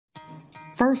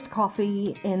first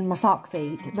coffee in my sock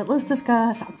feet, but let's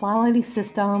discuss FlyLady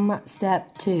system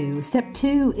step 2. Step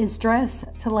 2 is dress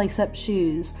to lace up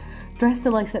shoes. Dress to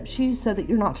lace up shoes so that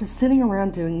you're not just sitting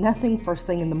around doing nothing first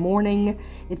thing in the morning.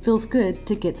 It feels good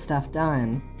to get stuff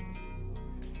done.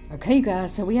 Okay, you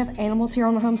guys, so we have animals here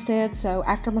on the homestead, so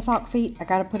after my sock feet, I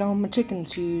gotta put on my chicken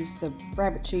shoes, the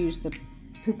rabbit shoes, the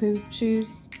poo-poo shoes.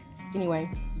 Anyway,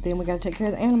 then we gotta take care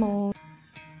of the animals.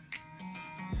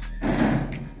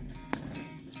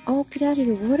 Oh, get out of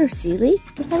your water, Scilly.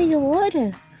 Get out of your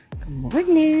water. Good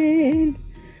morning.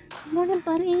 Good morning,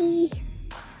 buddy.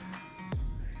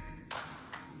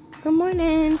 Good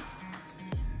morning.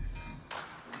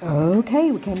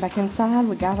 Okay, we came back inside.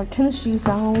 We got our tennis shoes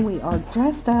on. We are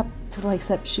dressed up to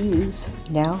lace up shoes.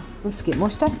 Now, let's get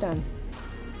more stuff done.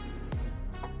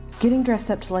 Getting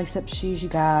dressed up to lace up shoes, you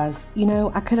guys. You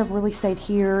know, I could have really stayed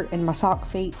here in my sock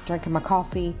feet, drinking my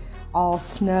coffee, all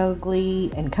snugly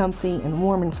and comfy and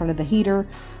warm in front of the heater,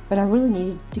 but I really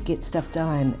needed to get stuff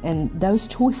done. And those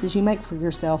choices you make for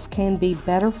yourself can be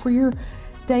better for your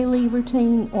daily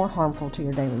routine or harmful to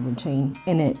your daily routine,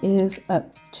 and it is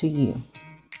up to you.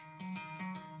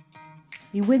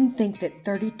 You wouldn't think that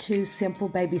 32 simple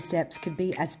baby steps could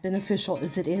be as beneficial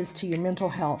as it is to your mental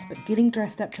health, but getting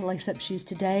dressed up to lace up shoes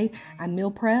today, I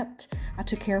meal prepped, I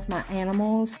took care of my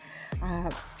animals, I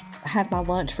had my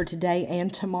lunch for today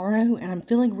and tomorrow, and I'm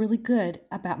feeling really good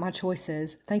about my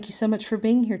choices. Thank you so much for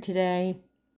being here today.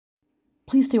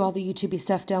 Please do all the YouTube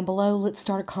stuff down below. Let's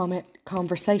start a comment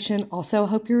conversation. Also, I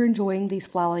hope you're enjoying these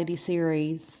FlyLady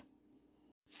series.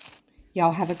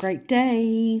 Y'all have a great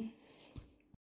day.